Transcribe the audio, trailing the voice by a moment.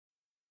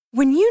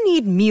When you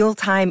need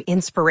mealtime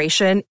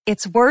inspiration,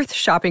 it's worth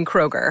shopping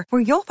Kroger,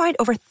 where you'll find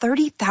over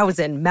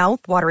 30,000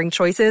 mouth-watering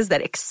choices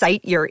that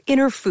excite your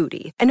inner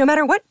foodie. And no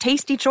matter what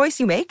tasty choice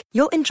you make,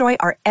 you'll enjoy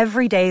our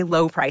everyday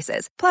low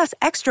prices, plus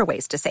extra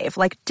ways to save,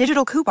 like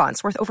digital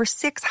coupons worth over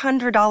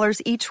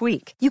 $600 each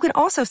week. You can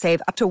also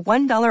save up to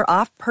 $1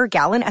 off per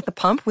gallon at the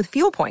pump with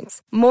fuel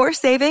points. More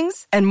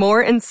savings and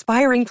more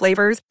inspiring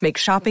flavors make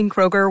shopping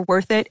Kroger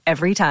worth it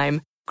every time.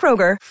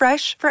 Kroger,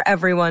 fresh for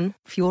everyone.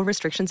 Fuel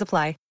restrictions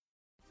apply.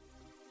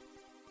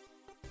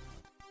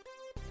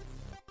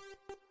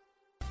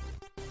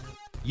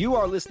 You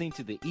are listening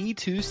to the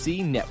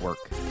E2C Network,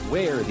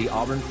 where the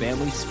Auburn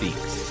family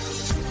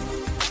speaks.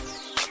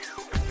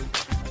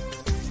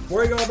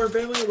 Morning, Auburn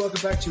family.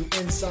 Welcome back to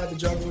Inside the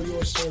Jungle,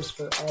 your source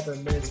for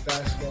Auburn men's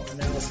basketball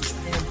analysis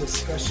and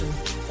discussion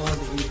on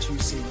the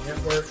E2C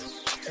Network.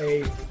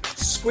 A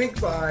squeak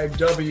by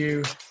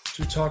W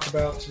to talk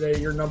about today.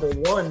 Your number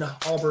one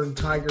Auburn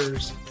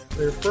Tigers,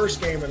 their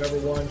first game at number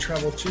one,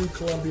 traveled to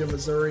Columbia,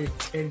 Missouri,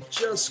 and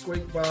just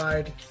squeaked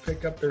by to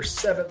pick up their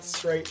seventh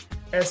straight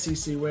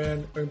SEC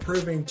win,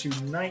 improving to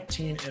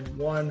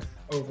 19-1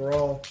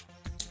 overall.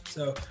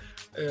 So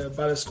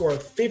by the score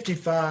of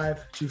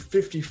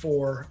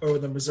 55-54 over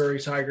the Missouri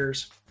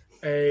Tigers.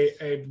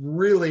 A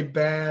really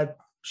bad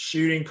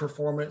shooting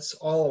performance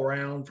all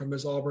around from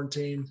this Auburn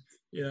team.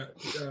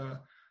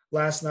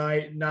 Last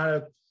night, not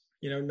a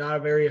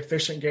very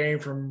efficient game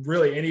from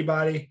really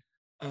anybody.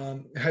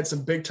 Had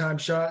some big time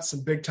shots,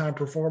 some big time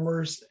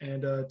performers,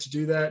 and to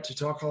do that, to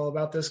talk all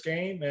about this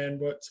game and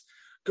what's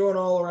going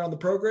all around the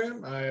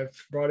program, I've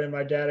brought in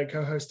my dad and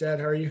co-host. Dad,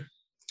 how are you?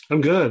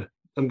 I'm good.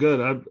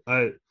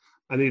 I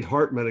need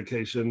heart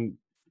medication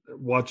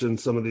watching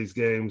some of these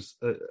games.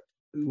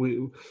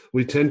 We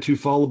tend to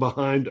fall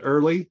behind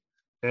early,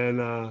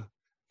 and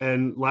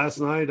last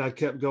night I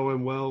kept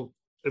going, well,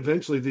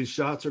 eventually these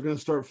shots are going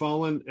to start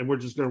falling, and we're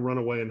just going to run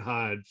away and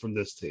hide from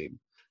this team.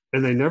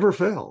 And they never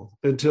fell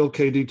until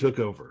KD took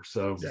over.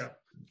 So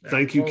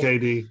thank you,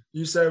 KD.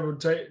 You said we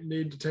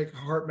need to take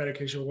heart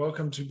medication.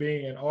 Welcome to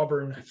being an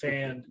Auburn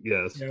fan.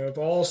 Yes. Of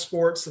all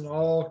sports and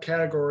all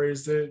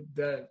categories,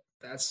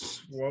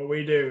 that's what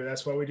we do.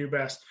 That's what we do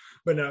best.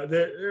 But no,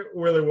 it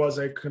really was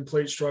a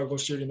complete struggle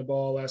shooting the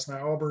ball last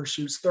night. Auburn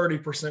shoots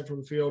 30% from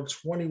the field,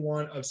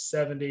 21 of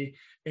 70,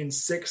 and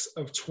 6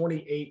 of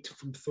 28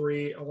 from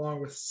three,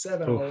 along with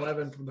 7 of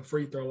 11 from the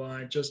free throw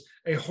line. Just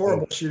a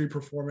horrible shooting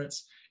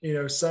performance.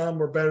 Some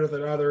were better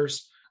than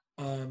others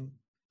on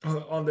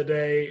the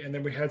day, and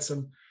then we had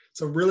some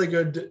really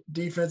good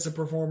defensive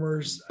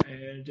performers,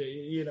 and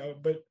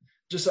but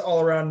just an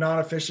all-around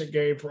non-efficient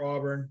game for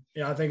Auburn.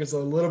 I think it's a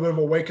little bit of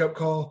a wake-up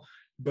call,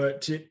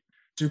 but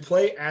to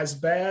play as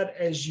bad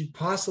as you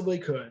possibly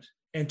could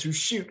and to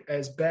shoot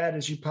as bad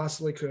as you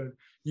possibly could,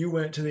 you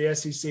went to the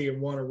SEC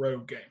and won a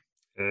road game.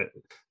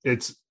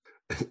 It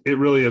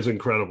really is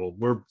incredible.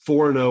 We're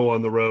 4-0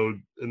 on the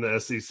road in the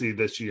SEC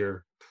this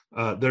year.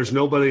 There's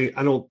nobody,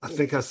 I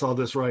think I saw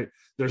this right.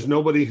 There's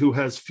nobody who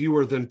has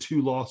fewer than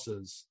 2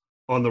 losses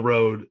on the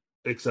road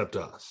except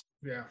us.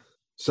 Yeah.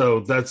 So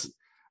that's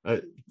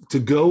to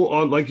go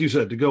on, like you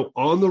said, to go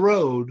on the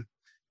road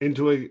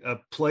into a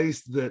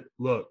place that,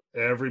 look,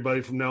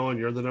 everybody from now on,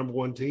 you're the number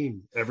one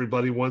team.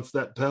 Everybody wants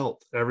that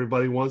pelt.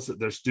 Everybody wants it.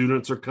 Their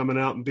students are coming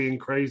out and being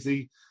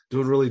crazy,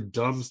 doing really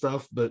dumb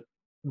stuff, but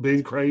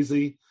being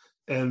crazy.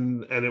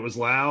 And it was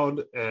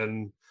loud,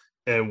 and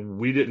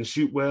we didn't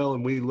shoot well,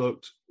 and we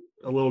looked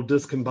a little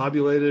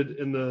discombobulated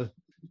in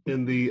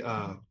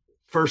the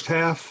first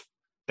half.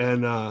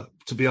 And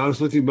to be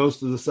honest with you,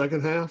 most of the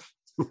second half,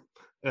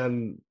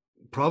 and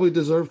probably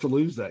deserved to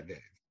lose that game.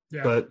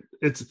 Yeah. But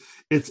it's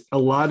a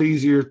lot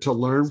easier to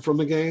learn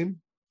from a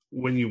game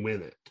when you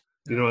win it.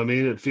 You know what I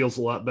mean? It feels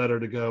a lot better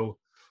to go,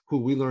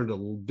 we learned a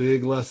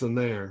big lesson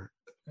there,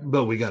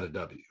 but we got a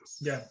W.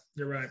 Yeah,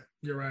 you're right.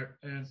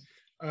 And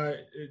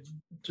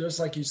just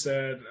like you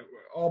said,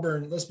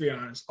 Auburn, let's be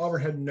honest,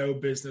 Auburn had no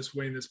business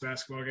winning this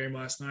basketball game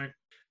last night,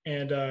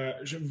 and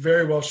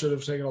very well should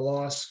have taken a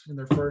loss in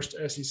their first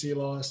SEC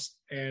loss.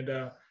 And,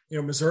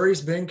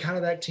 Missouri's been kind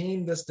of that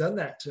team that's done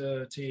that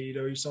to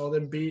you saw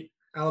them beat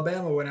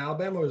Alabama when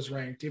Alabama was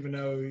ranked, even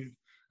though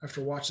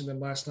after watching them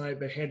last night,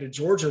 they handed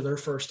Georgia their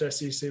first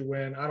SEC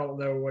win. I don't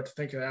know what to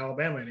think of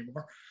Alabama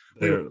anymore.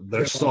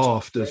 They're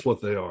soft is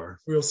what they are.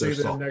 We'll see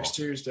them next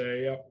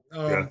Tuesday. Yep.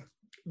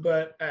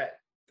 But I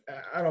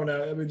don't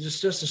know. I mean,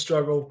 just a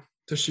struggle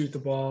to shoot the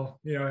ball.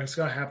 It's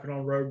going to happen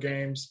on road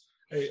games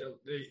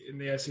in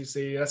the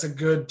SEC. That's a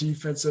good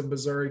defensive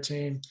Missouri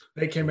team.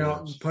 They came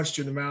out and punched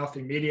you in the mouth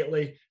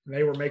immediately, and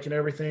they were making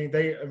everything.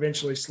 They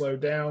eventually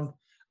slowed down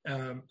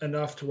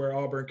enough to where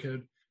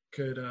Auburn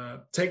could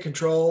take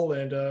control.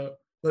 And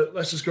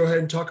let's just go ahead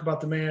and talk about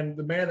the man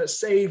that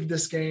saved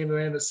this game, the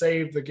man that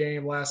saved the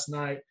game last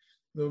night,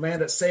 the man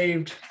that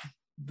saved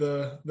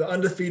the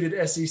undefeated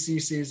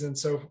SEC season.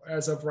 So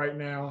as of right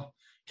now,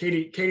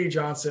 KD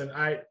Johnson.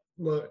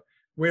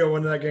 We don't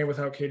win that game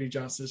without KD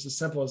Johnson. It's as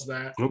simple as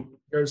that.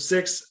 Goes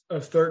 6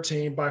 of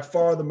 13, by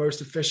far the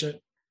most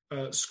efficient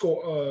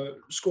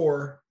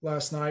score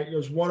last night. It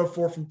was 1 of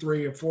 4 from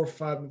 3 and 4 for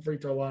 5 from the free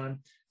throw line.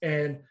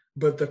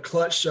 But the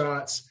clutch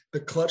shots, the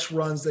clutch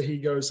runs that he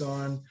goes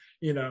on,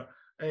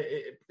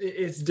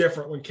 it's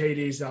different when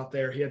KD's out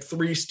there. He had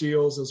 3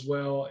 steals as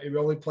well. He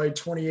only played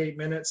 28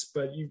 minutes,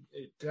 but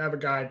to have a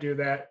guy do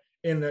that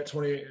in that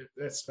 28,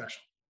 that's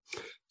special.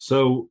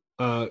 So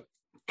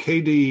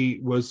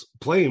KD was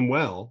playing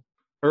well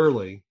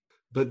early,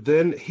 but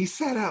then he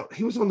sat out.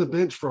 He was on the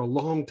bench for a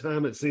long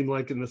time, it seemed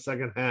like, in the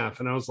second half.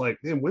 And I was like,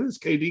 man, when is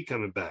KD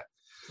coming back?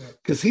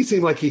 Because he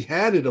seemed like he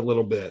had it a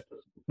little bit.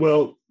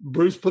 Well,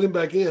 Bruce put him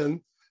back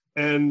in,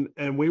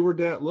 and we were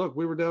down. Look,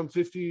 we were down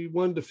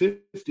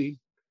 51-50,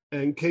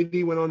 and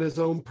KD went on his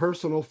own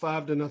personal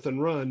 5-0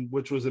 run,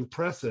 which was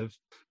impressive.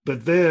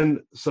 But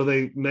then, so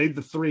they made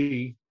the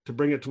 3 to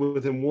bring it to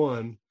within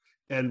 1,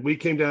 and we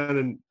came down.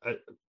 And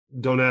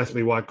don't ask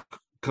me why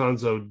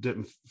Konzo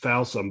didn't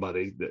foul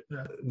somebody.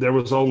 Yeah. There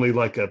was only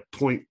like a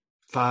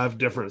 0.5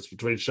 difference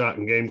between shot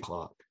and game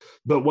clock.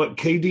 But what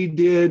KD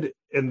did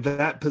in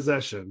that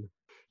possession,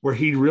 where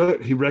he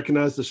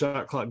recognized the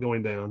shot clock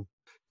going down,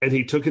 and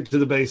he took it to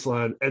the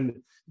baseline,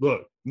 and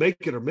look, make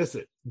it or miss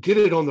it, get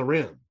it on the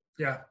rim.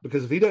 Yeah.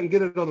 Because if he doesn't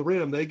get it on the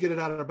rim, they get it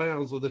out of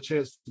bounds with a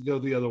chance to go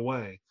the other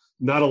way.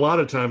 Not a lot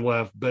of time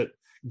left, but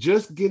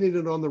just getting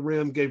it on the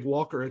rim gave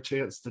Walker a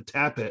chance to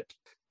tap it.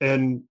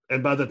 And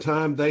by the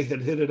time they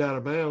had hit it out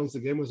of bounds, the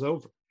game was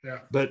over. Yeah.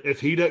 But if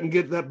he doesn't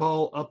get that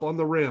ball up on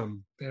the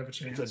rim, they have a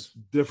chance. It's a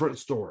different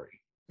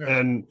story. Yeah.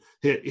 And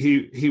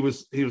he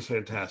was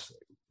fantastic.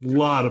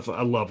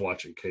 I love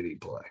watching KD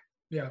play.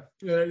 Yeah.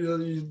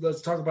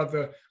 Let's talk about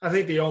I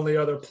think the only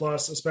other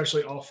plus,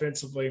 especially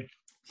offensively,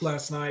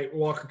 last night,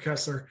 Walker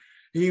Kessler.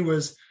 He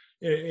was,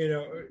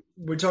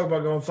 we talk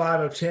about going 5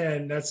 of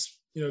 10. That's,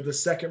 the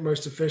second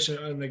most efficient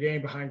in the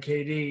game behind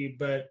KD,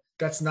 but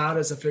that's not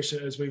as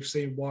efficient as we've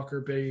seen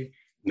Walker be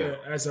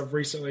as of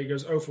recently. He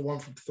goes 0 for 1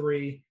 from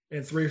 3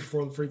 and 3 for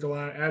 4 from the free throw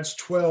line, adds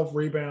 12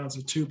 rebounds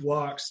and 2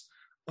 blocks.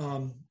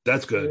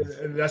 That's good.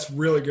 And that's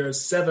really good.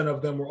 7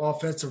 of them were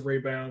offensive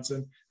rebounds,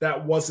 and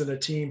that wasn't a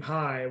team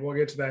high. We'll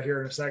get to that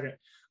here in a second.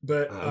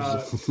 But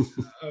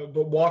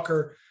but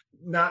Walker,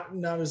 not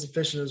as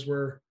efficient as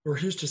we're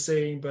used to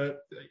seeing, but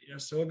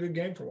still a good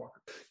game for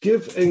Walker.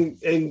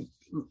 And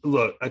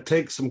look, I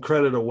take some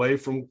credit away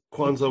from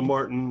Cuonzo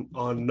Martin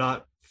on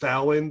not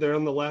fouling there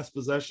on the last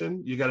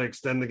possession. You got to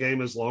extend the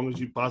game as long as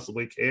you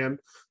possibly can.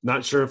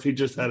 Not sure if he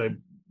just had a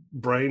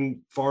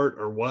brain fart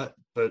or what,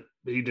 but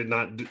he did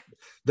not do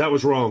that.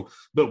 Was wrong.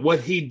 But what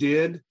he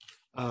did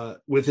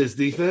with his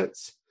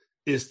defense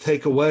is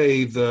take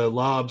away the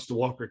lobs to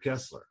Walker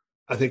Kessler.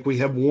 I think we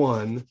have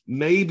 1,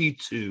 maybe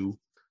 2,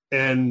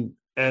 and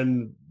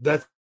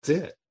that's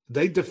it.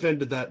 They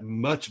defended that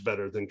much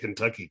better than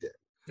Kentucky did.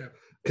 Yeah.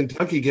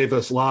 Kentucky gave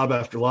us lob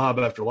after lob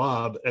after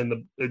lob,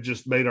 and it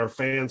just made our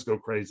fans go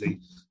crazy.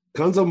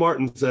 Cuonzo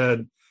Martin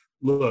said,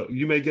 look,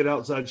 you may get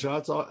outside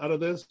shots out of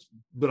this,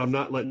 but I'm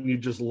not letting you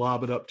just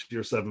lob it up to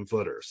your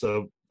 7-footer.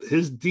 So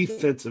his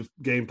defensive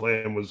game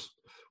plan was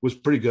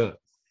pretty good.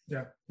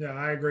 Yeah,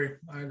 I agree.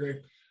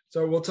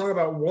 So we'll talk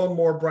about one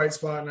more bright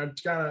spot, and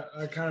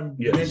I kind of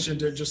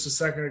mentioned it just a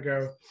second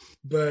ago,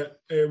 but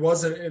it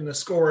wasn't in the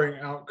scoring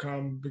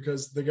outcome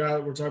because the guy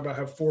that we're talking about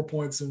had 4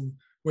 points and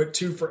went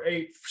 2 for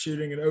 8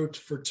 shooting and 0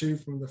 for 2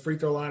 from the free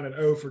throw line and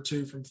 0 for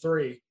 2 from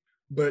 3.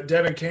 But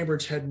Devin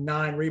Cambridge had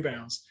 9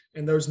 rebounds,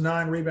 and those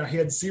 9 rebounds, he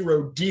had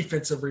 0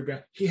 defensive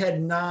rebounds. He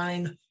had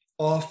 9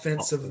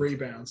 offensive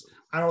rebounds.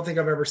 I don't think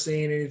I've ever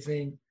seen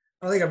anything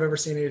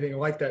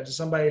like that. Just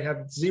somebody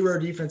have 0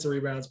 defensive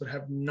rebounds, but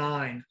have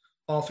 9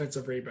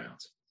 offensive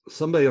rebounds.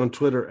 Somebody on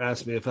Twitter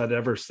asked me if I'd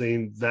ever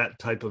seen that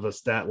type of a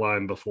stat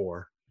line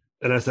before.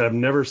 And I said, I've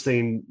never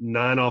seen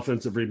 9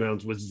 offensive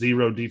rebounds with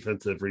 0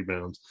 defensive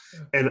rebounds.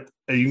 Yeah.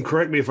 And you can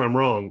correct me if I'm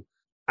wrong.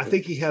 I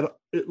think he had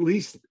at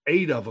least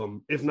 8 of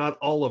them, if not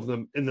all of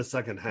them, in the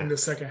second half. In the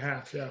second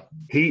half, yeah.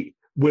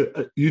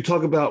 You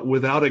talk about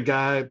without a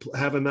guy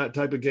having that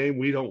type of game,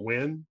 we don't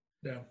win.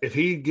 Yeah. If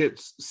he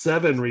gets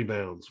 7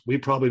 rebounds, we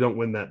probably don't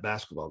win that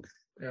basketball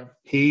game. Yeah.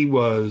 He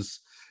was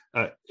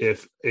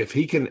if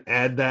he can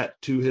add that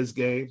to his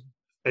game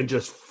and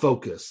just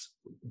focus,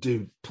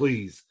 dude,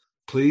 please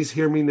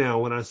hear me now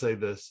when I say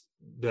this,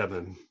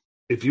 Devin.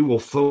 If you will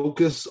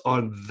focus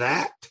on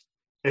that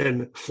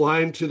and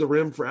flying to the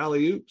rim for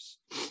alley-oops,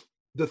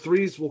 the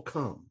threes will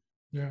come.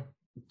 Yeah.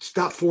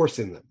 Stop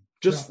forcing them.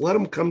 Just let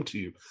them come to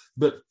you.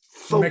 But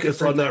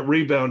focus on that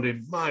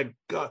rebounding. My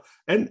God.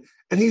 And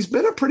he's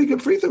been a pretty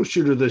good free throw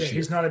shooter this year.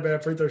 He's not a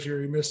bad free throw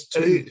shooter. He missed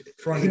 2.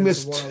 He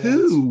missed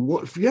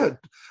 2. Yeah.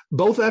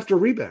 Both after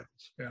rebounds.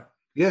 Yeah.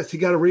 Yes, he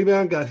got a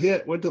rebound, got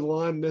hit, went to the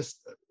line, missed.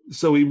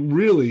 So he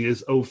really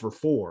is 0 for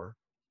 4,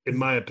 in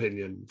my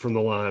opinion, from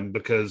the line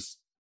because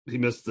he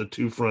missed the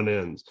 2 front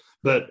ends.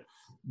 But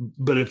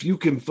if you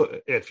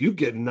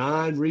get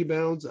 9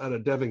 rebounds out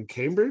of Devin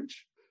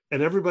Cambridge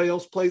and everybody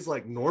else plays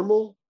like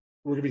normal,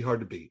 we're going to be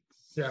hard to beat.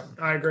 Yeah,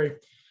 I agree.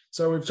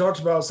 So we've talked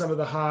about some of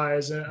the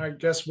highs, and I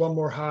guess one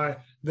more high,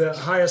 the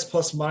highest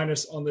plus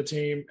minus on the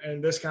team.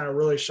 And this kind of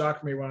really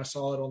shocked me when I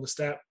saw it on the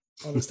stat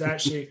on the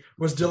stat sheet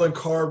was Dylan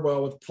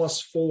Cardwell with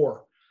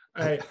 +4.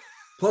 Hey,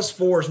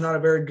 +4 is not a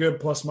very good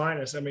plus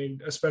minus. I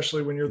mean,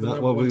 especially when you're the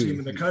number one team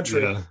in the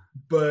country. Yeah.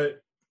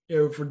 But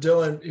for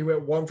Dylan, he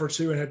went 1 for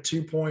 2 and had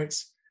 2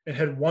 points and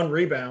had 1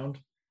 rebound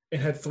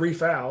and had 3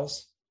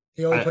 fouls.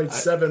 He only played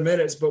 7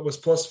 minutes, but was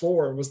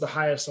 +4 and was the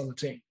highest on the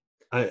team.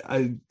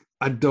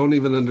 I don't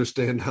even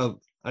understand how.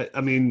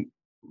 I mean,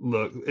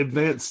 look,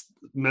 advanced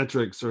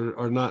metrics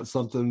are not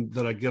something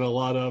that I get a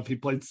lot of. He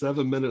played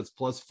 7 minutes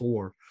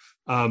 +4.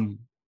 I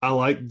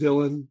like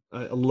Dylan.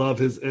 I love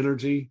his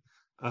energy.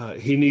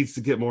 He needs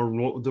to get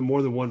more than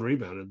 1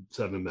 rebound in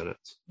 7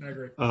 minutes. I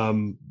agree.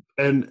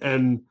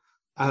 And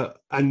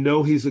I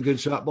know he's a good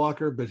shot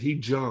blocker, but he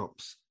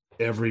jumps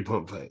every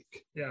pump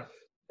fake. Yeah.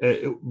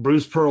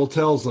 Bruce Pearl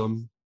tells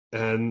him,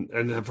 and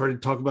I've heard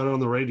him talk about it on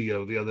the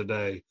radio the other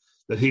day,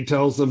 that he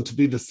tells them to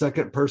be the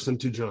second person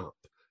to jump.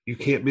 You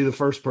can't be the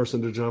first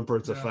person to jump or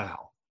it's a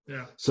foul.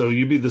 Yeah. So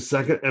you be the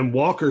second. And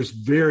Walker's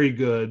very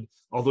good,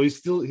 although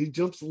he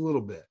jumps a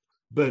little bit.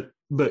 But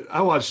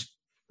I was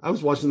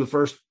watching the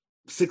first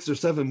 6 or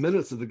 7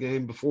 minutes of the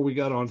game before we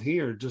got on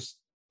here, just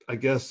I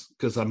guess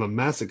because I'm a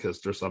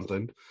masochist or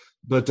something.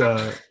 But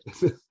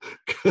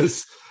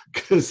because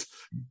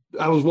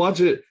I was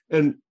watching it,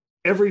 and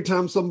every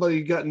time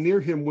somebody got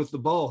near him with the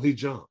ball, he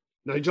jumped.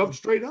 Now he jumped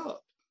straight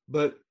up,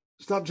 but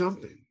stop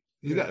jumping.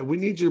 We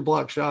need you to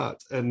block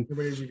shots. And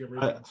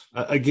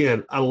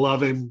again, I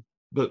love him,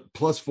 but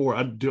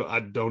 +4, I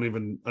don't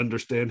even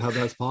understand how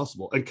that's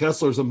possible. And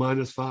Kessler's a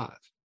 -5.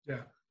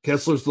 Yeah.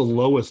 Kessler's the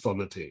lowest on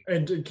the team.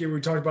 And we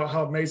talked about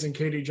how amazing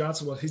KD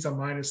Johnson was. He's a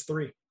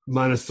 -3.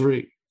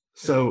 -3.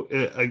 So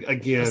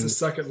again, that's the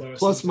second lowest.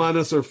 Plus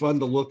minus are fun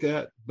to look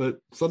at, but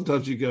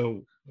sometimes you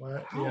go,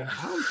 what?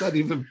 How is that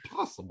even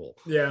possible?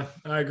 Yeah,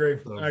 I agree.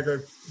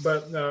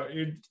 But no,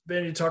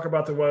 then you talk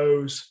about the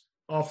woes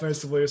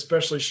offensively,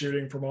 especially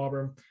shooting from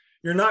Auburn.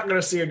 You're not going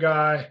to see a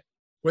guy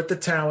with the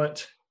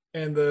talent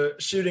and the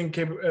shooting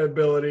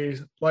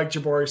capabilities like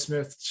Jabari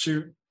Smith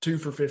shoot 2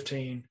 for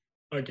 15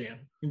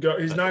 again.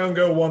 He's not going to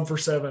go 1 for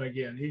 7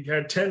 again. He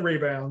had 10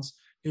 rebounds.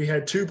 He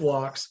had 2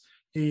 blocks.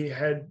 He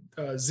had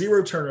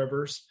 0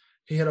 turnovers.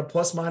 He had a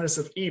plus minus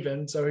of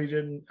even, so he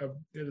didn't have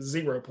a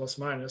 0 plus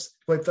minus.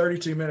 He played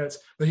 32 minutes,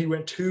 but he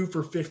went 2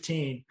 for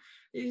 15.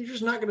 You're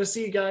just not going to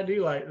see a guy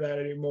do like that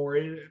anymore.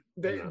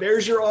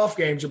 There's your off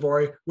game,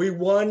 Jabari. We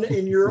won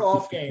in your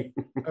off game.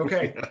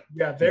 Okay.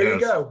 Yeah, there you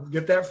go.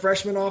 Get that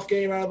freshman off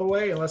game out of the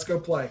way and let's go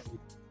play.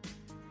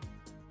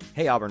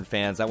 Hey, Auburn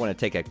fans, I want to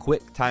take a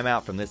quick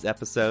timeout from this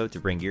episode to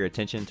bring your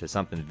attention to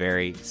something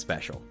very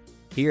special.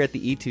 Here at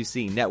the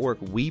E2C Network,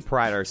 we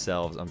pride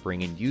ourselves on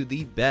bringing you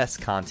the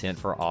best content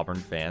for Auburn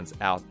fans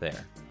out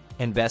there.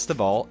 And best of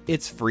all,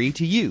 it's free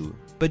to you.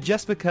 But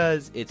just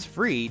because it's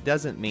free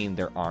doesn't mean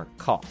there aren't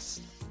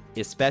costs,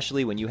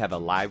 especially when you have a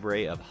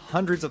library of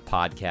hundreds of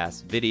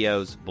podcasts,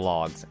 videos,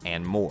 blogs,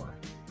 and more.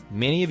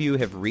 Many of you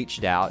have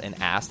reached out and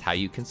asked how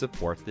you can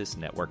support this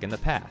network in the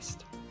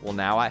past. Well,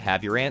 now I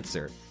have your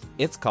answer.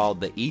 It's called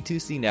the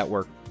E2C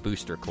Network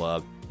Booster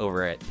Club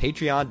over at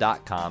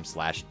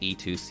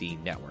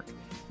patreon.com/E2C Network.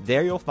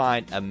 There you'll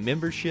find a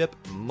membership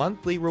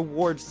monthly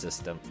reward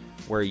system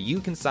where you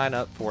can sign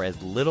up for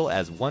as little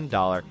as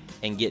 $1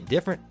 and get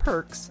different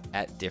perks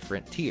at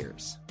different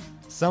tiers.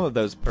 Some of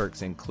those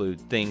perks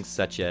include things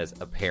such as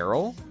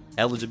apparel,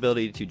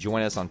 eligibility to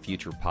join us on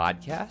future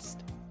podcasts,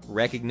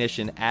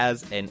 recognition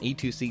as an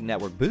E2C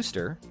Network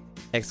booster,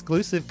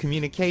 exclusive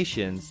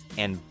communications,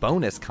 and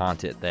bonus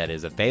content that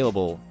is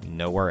available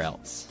nowhere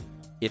else.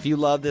 If you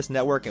love this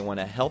network and want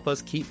to help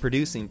us keep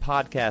producing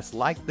podcasts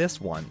like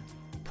this one,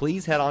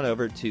 please head on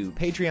over to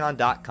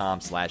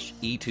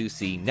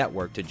patreon.com/E2C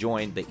Network to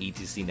join the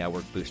E2C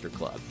Network Booster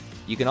Club.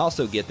 You can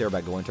also get there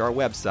by going to our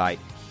website,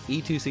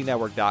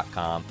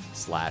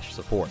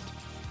 e2cnetwork.com/support.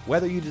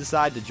 Whether you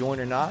decide to join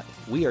or not,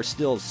 we are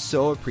still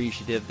so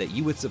appreciative that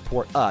you would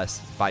support us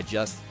by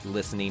just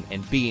listening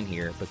and being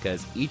here,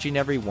 because each and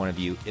every one of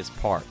you is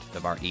part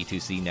of our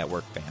E2C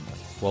Network family.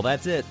 Well,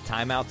 that's it.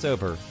 Timeout's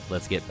over.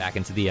 Let's get back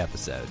into the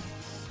episode.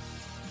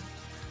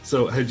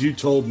 So had you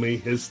told me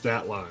his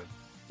stat line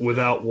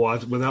without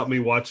me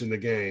watching the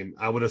game,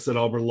 I would have said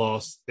Auburn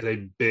lost in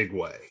a big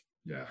way.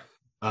 Yeah.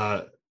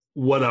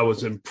 What I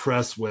was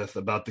impressed with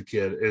about the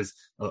kid is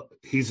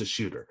he's a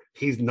shooter.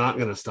 He's not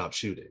going to stop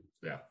shooting.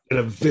 Yeah. And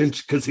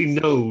eventually, because he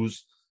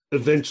knows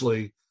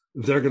eventually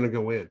they're going to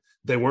go in.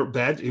 They weren't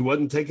bad. He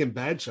wasn't taking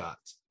bad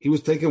shots. He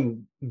was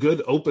taking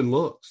good open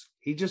looks.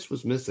 He just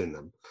was missing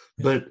them.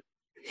 Yeah. But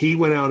he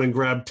went out and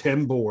grabbed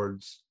 10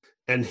 boards,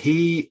 and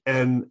he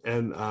and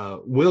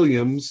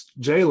Williams,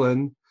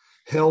 Jalen,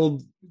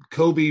 held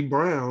Kobe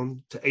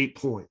Brown to 8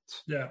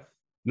 points. Yeah.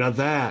 Now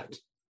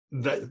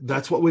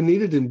that's what we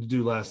needed him to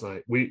do last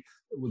night. We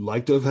would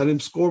like to have had him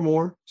score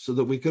more so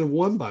that we could have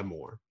won by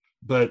more.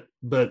 But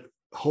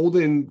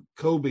holding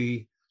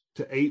Kobe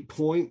to 8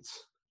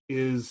 points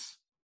is,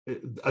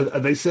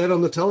 they said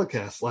on the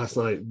telecast last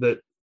night that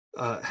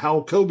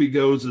how Kobe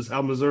goes is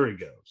how Missouri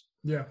goes.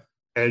 Yeah.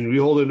 And we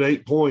hold him to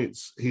 8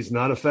 points, he's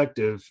not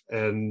effective.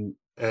 And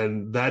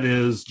that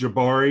is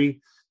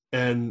Jabari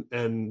and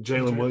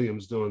Jalen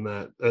Williams doing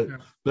that. Yeah.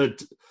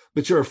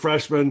 But you're a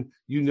freshman.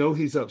 You know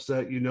he's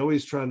upset. You know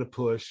he's trying to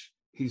push.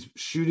 He's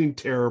shooting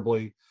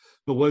terribly.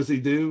 But what does he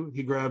do?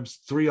 He grabs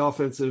 3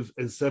 offensive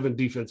and 7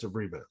 defensive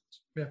rebounds.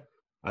 Yeah.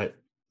 I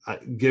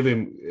give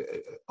him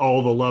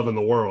all the love in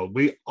the world.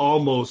 We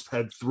almost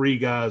had 3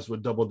 guys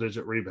with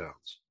double-digit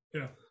rebounds.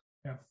 Yeah.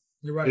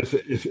 You're right.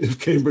 If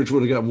Cambridge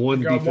would have gotten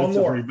one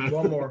defensive rebound.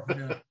 One more.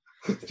 Yeah.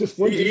 Just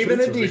one even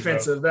a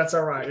defensive, rebound. That's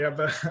all right. Yeah,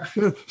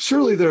 but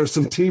surely there are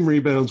some team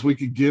rebounds we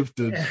could give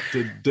to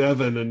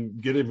Devin and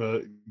get him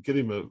a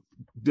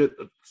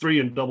 3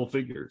 in double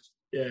figures.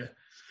 Yeah.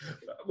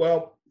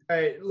 Well,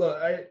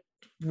 I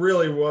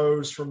really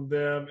woes from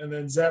them, and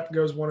then Zep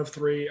goes 1 of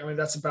 3. I mean,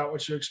 that's about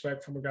what you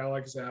expect from a guy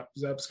like Zep.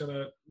 Zep's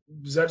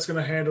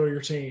gonna handle your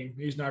team.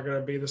 He's not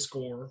gonna be the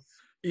scorer.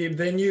 He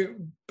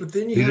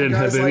didn't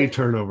have any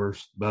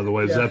turnovers, by the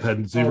way. Yeah, Zep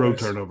had 0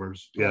 always.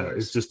 Turnovers. Yeah,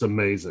 always. It's just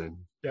amazing.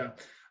 Yeah.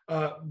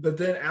 But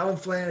then Alan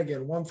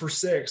Flanagan, 1 for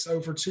 6, 0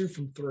 for 2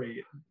 from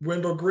 3.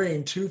 Wendell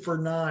Green, 2 for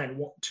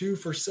 9, 2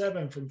 for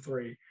 7 from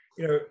 3.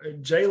 You know,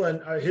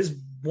 Jalen,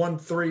 his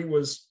 1-3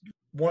 was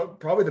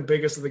probably the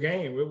biggest of the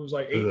game. It was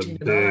like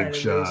 18-9.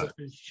 Shot. It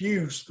was a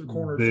huge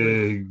corner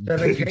three.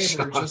 Devin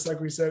Cambridge, just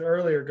like we said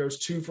earlier, goes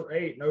 2 for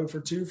 8, 0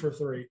 for 2 for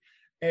 3.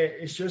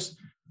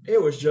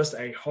 It was just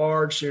a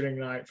hard shooting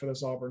night for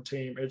this Auburn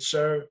team. It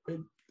showed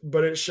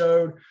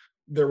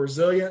the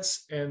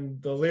resilience and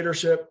the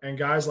leadership, and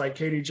guys like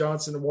Katie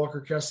Johnson and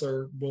Walker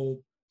Kessler will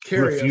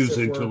carry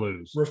refusing to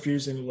lose.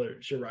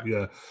 You're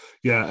right.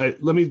 Yeah.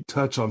 Let me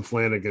touch on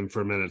Flanagan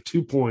for a minute.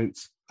 2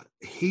 points.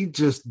 He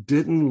just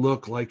didn't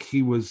look like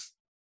he was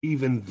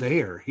even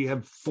there. He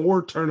had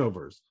 4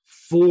 turnovers.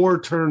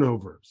 4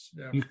 turnovers.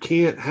 Yeah. You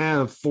can't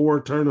have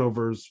 4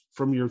 turnovers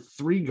from your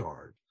 3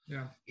 guard.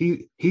 Yeah.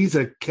 He's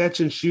a catch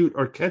and shoot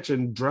or catch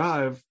and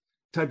drive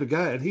type of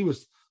guy, and he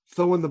was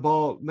throwing the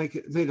ball,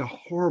 made a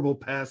horrible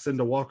pass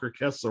into Walker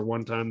Kessler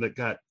one time that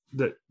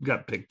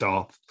got picked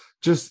off.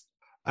 Just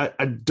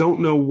I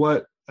don't know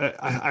what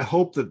I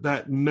hope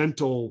that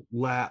mental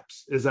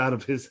lapse is out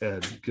of his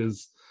head,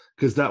 because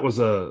that was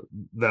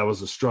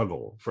a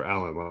struggle for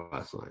Allen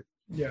last night.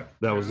 Yeah,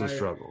 that was a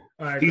struggle.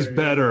 He's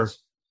better.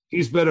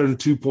 He's better than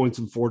 2 points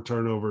and 4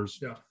 turnovers.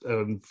 Yeah.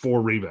 And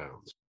 4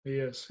 rebounds. He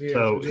is.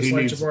 So just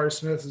like Jabari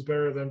Smith is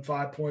better than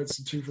 5 points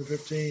and 2 for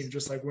 15,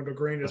 just like Wendell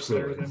Green is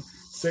better than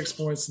 6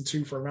 points and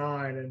 2 for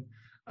 9. And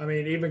I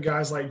mean, even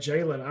guys like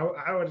Jalen,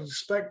 I would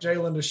expect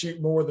Jalen to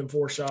shoot more than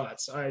 4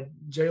 shots.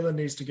 Jalen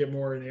needs to get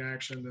more in the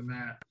action than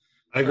that.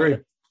 I agree.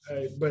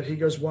 But he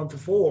goes 1 for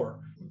 4.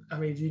 I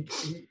mean,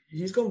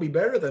 he's going to be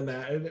better than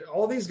that. And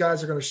all these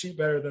guys are going to shoot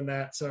better than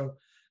that. So,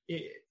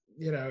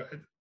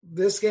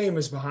 this game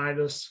is behind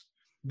us.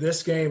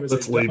 This game is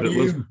let's leave it.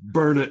 Let's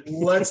burn it.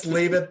 Let's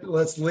leave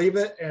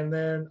it. And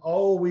then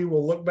all we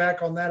will look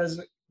back on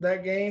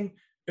that game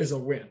is a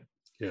win.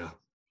 Yeah,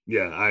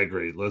 I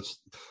agree. Let's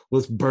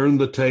burn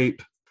the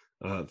tape,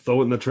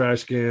 throw it in the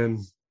trash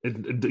can.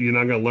 You're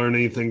not going to learn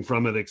anything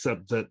from it,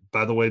 except that,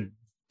 by the way,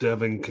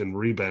 Devin can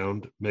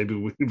rebound. Maybe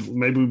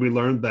we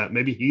learned that.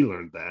 Maybe he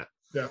learned that.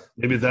 Yeah.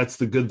 Maybe that's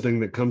the good thing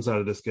that comes out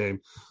of this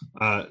game.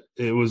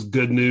 It was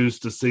good news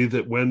to see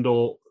that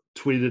Wendell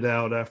tweeted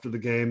out after the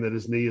game that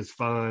his knee is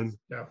fine.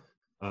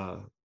 Yeah.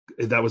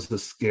 That was the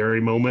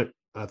scary moment.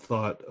 I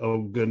thought,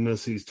 oh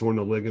goodness, he's torn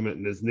a ligament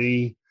in his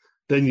knee.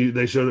 Then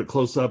they showed it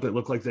close up. It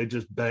looked like they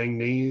just banged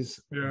knees.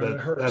 Yeah,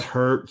 that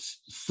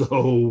hurts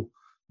so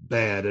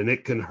bad, and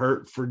it can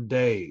hurt for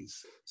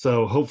days.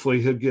 So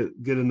hopefully he'll get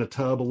in the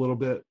tub a little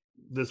bit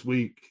this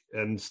week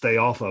and stay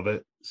off of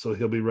it, so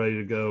he'll be ready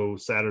to go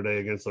Saturday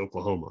against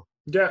Oklahoma.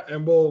 Yeah,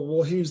 and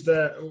we'll use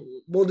that.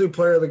 We'll do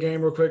player of the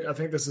game real quick. I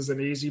think this is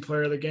an easy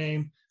player of the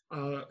game,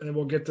 and then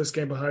we'll get this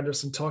game behind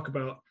us and talk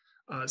about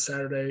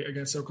Saturday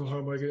against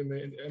Oklahoma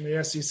in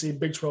the SEC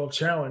Big 12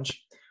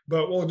 Challenge.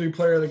 But we'll do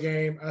player of the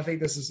game. I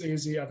think this is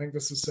easy. I think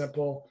this is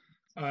simple.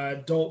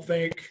 Don't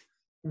think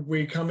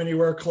we come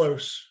anywhere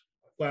close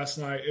last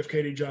night if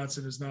Katie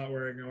Johnson is not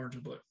wearing orange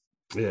and blue.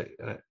 Yeah,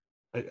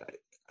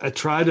 I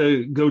try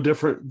to go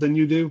different than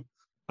you do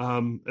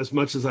as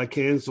much as I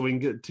can, so we can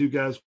get 2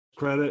 guys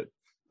credit.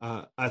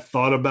 I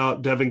thought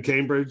about Devin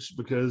Cambridge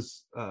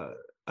because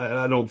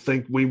I don't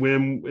think we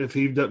win if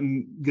he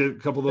doesn't get a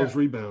couple of those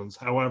rebounds.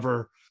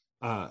 However,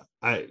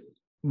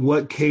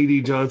 what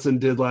Katie Johnson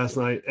did last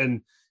night,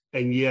 and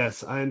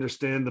yes, I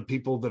understand the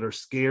people that are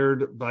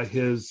scared by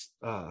his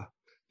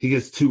he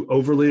gets too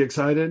overly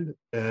excited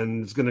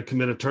and is going to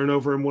commit a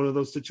turnover in one of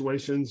those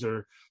situations,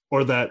 or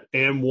that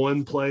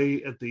one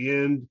play at the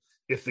end.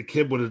 If the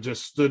kid would have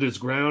just stood his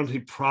ground, he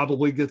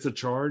probably gets a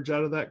charge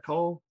out of that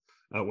call.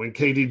 When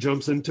KD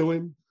jumps into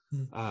him.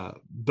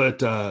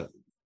 But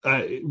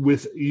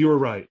you're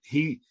right.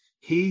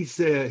 He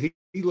said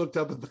he looked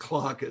up at the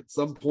clock at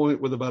some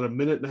point with about a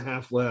minute and a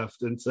half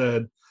left and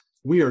said,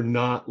 we are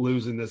not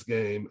losing this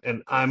game,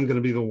 and I'm going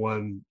to be the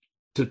one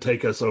to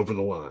take us over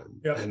the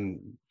line. Yep.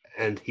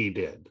 And he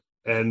did.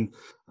 And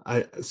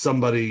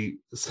some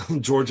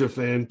Georgia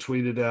fan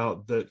tweeted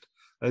out that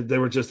They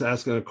were just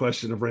asking a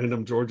question of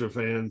random Georgia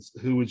fans.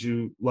 Who would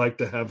you like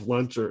to have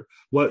lunch or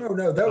what?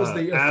 No, that was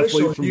the athlete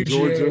official from UGA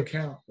Georgia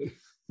account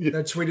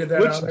that tweeted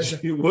that out.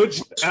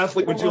 Which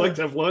athlete would you like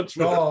to have lunch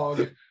with?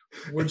 Dog,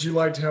 would you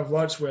like to have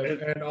lunch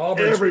with? And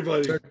Auburn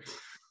everybody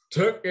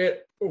took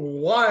it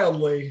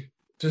wildly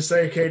to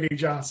say KD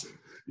Johnson.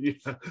 Yeah,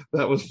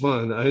 that was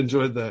fun. I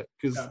enjoyed that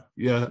because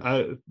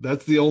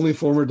that's the only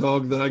former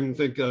dog that I can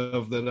think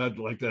of that I'd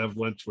like to have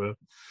lunch with.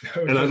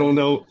 Okay. And I don't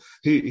know.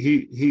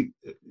 You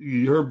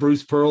heard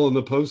Bruce Pearl in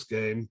the post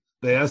game.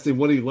 They asked him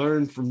what he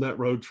learned from that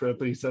road trip,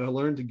 and he said, "I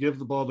learned to give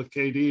the ball to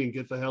KD and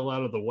get the hell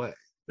out of the way."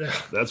 Yeah,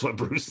 that's what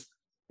Bruce.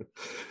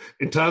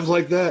 In times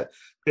like that,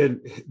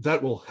 and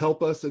that will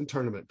help us in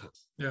tournament time.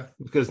 Yeah,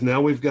 because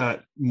now we've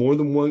got more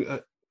than one.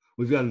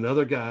 We've got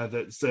another guy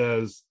that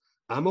says,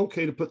 I'm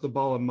okay to put the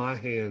ball in my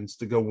hands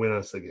to go win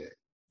us a game.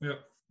 Yeah.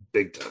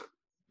 Big time.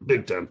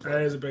 Big time.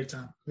 That is a big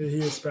time. He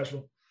is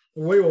special.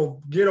 We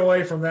will get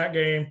away from that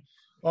game.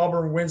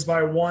 Auburn wins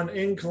by 1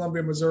 in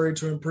Columbia, Missouri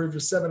to improve to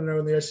 7-0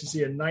 in the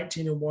SEC and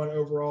 19-1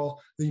 overall.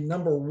 The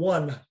number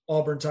 1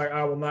 Auburn Tiger.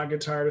 I will not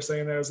get tired of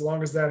saying that as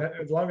long as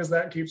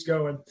that keeps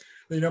going.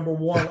 The number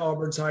 1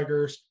 Auburn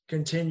Tigers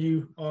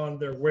continue on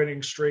their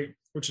winning streak,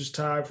 which is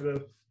tied for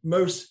the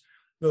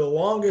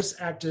longest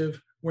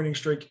active winning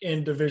streak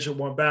in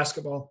Division I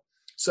basketball.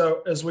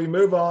 So as we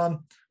move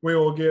on, we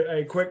will get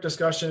a quick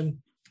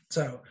discussion.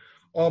 So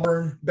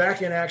Auburn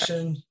back in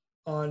action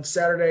on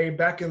Saturday,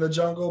 back in the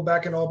jungle,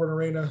 back in Auburn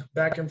Arena,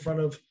 back in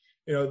front of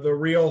the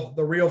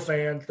real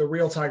fans, the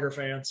real Tiger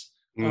fans.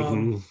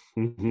 And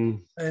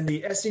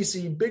the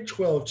SEC Big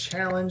 12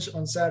 Challenge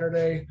on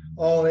Saturday.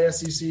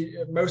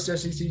 Most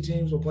SEC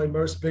teams will play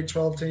most Big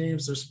 12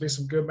 teams. There's be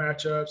some good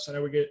matchups. I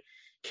know we get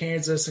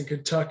Kansas and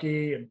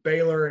Kentucky and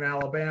Baylor and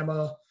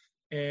Alabama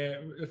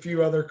and a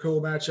few other cool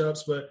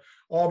matchups, but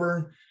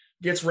Auburn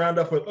gets round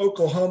up with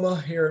Oklahoma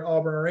here at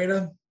Auburn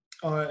Arena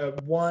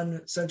at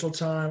 1 Central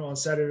Time on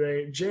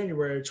Saturday,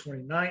 January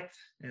 29th,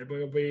 and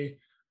we'll be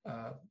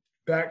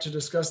back to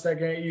discuss that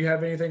game. You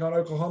have anything on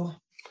Oklahoma?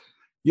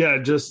 Yeah,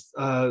 just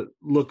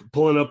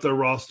pulling up their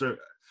roster.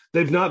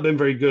 They've not been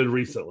very good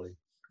recently.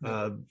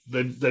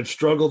 They've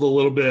struggled a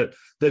little bit.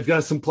 They've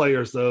got some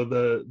players though.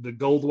 The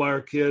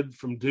Goldwire kid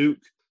from Duke.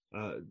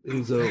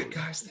 He's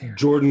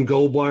Jordan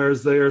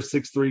Goldwire's there,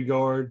 6'3"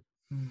 guard.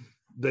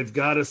 They've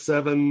got a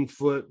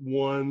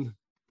 7'1".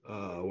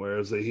 Where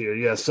is he here?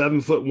 Yeah,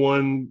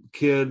 7'1"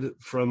 kid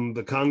from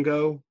the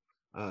Congo.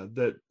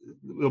 That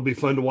it'll be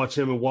fun to watch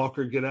him and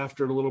Walker get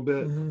after it a little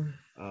bit.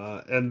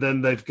 And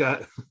then they've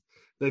got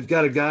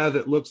a guy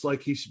that looks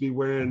like he should be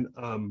wearing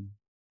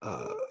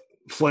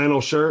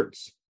flannel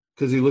shirts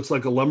because he looks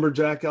like a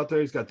lumberjack out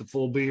there. He's got the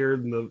full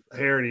beard and the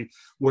hair, and he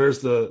wears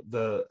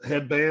the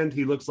headband.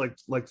 He looks like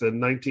the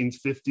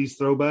 1950s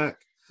throwback.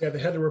 Yeah, they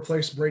had to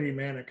replace Brady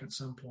Manick at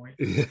some point.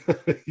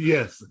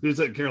 Yes, who's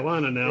at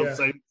Carolina now.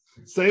 Yeah.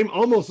 Same,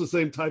 almost the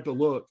same type of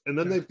look. And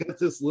then they've got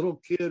this little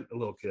kid.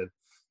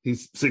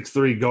 He's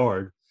 6'3"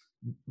 guard,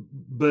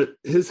 but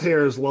his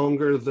hair is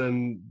longer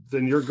than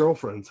your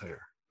girlfriend's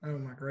hair. Oh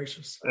my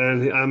gracious!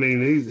 And I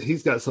mean,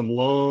 he's got some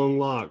long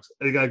locks.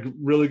 They got a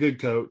really good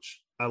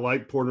coach. I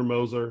like Porter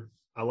Moser.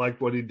 I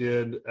liked what he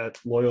did at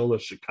Loyola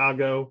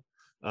Chicago.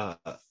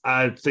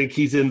 I think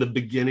he's in the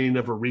beginning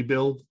of a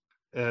rebuild,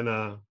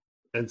 and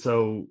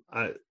so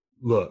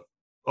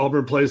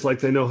Auburn plays like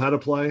they know how to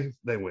play.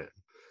 They win.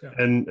 Yeah.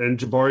 And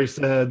Jabari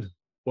said,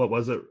 what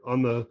was it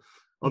on the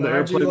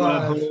airplane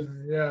ride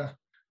home? Yeah,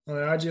 on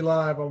the IG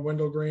Live on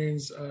Wendell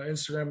Green's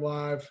Instagram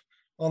Live.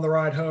 On the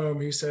ride home,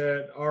 he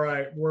said, all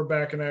right, we're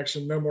back in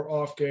action. No more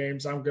off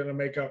games. I'm going to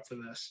make up for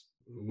this.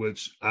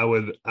 Which I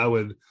would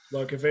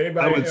look, if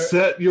anybody, I would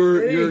set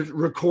your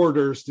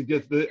recorders to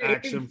get the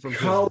action from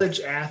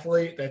college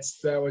athlete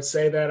that would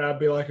say that, I'd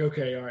be like,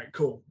 okay, all right,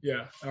 cool.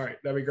 Yeah. All right.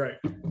 That'd be great.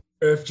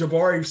 If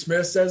Jabari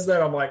Smith says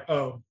that, I'm like,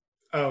 oh,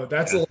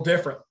 that's a little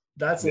different.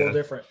 That's a little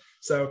different.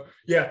 So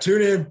yeah,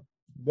 tune in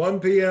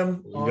 1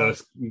 p.m. You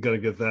gotta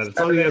get that. It's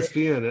Saturday. On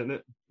ESPN, isn't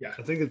it? Yeah.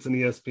 I think it's an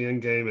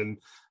ESPN game.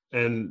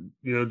 And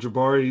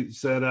Jabari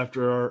said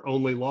after our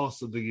only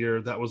loss of the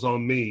year, that was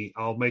on me.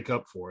 I'll make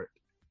up for it.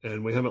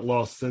 And we haven't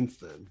lost since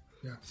then.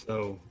 Yeah.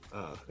 So,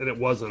 and it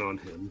wasn't on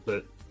him,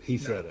 but he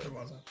said it. It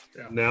wasn't.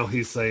 Yeah. Now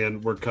he's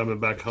saying we're coming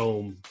back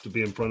home to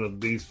be in front of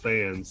these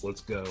fans.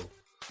 Let's go.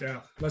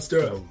 Yeah, let's do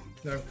it.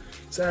 No,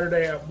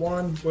 Saturday at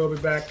 1, we'll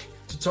be back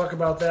to talk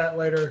about that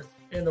later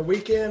in the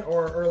weekend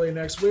or early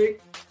next week.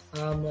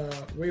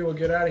 We will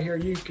get out of here.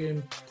 You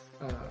can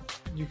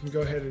go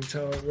ahead and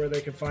tell where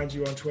they can find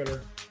you on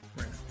Twitter.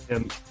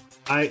 And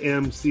I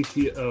am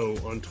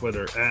CTO on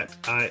Twitter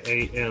at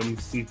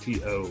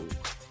IAMCTO.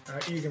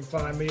 You can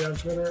find me on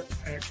Twitter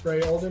at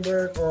Gray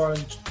Oldenburg or on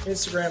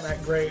Instagram at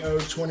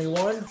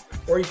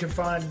GrayO21. Or you can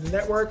find the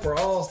network for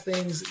all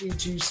things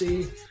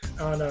E2C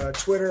on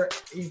Twitter,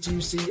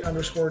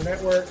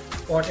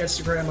 E2C_network. Or on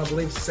Instagram, I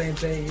believe it's the same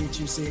thing,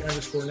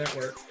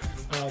 E2C_network.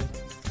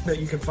 That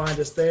you can find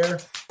us there.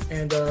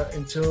 And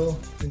until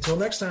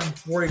next time,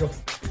 War Eagle.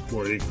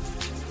 War Eagle.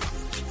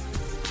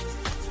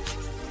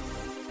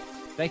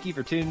 Thank you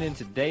for tuning in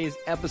to today's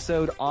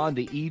episode on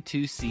the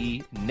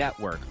E2C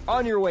Network.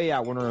 On your way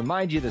out, I want to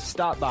remind you to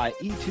stop by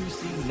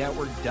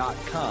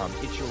e2cnetwork.com.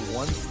 It's your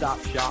one-stop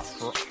shop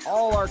for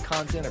all our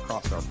content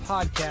across our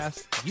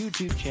podcast,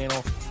 YouTube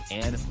channel,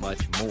 and much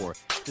more.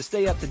 To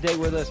stay up to date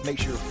with us, make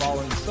sure you're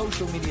following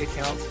social media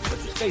accounts such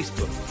as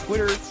Facebook,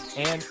 Twitter,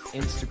 and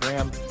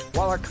Instagram.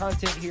 While our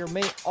content here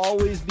may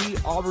always be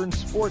Auburn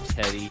sports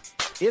heavy,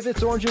 if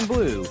it's orange and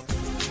blue,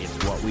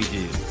 it's what we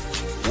do.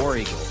 War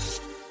Eagles.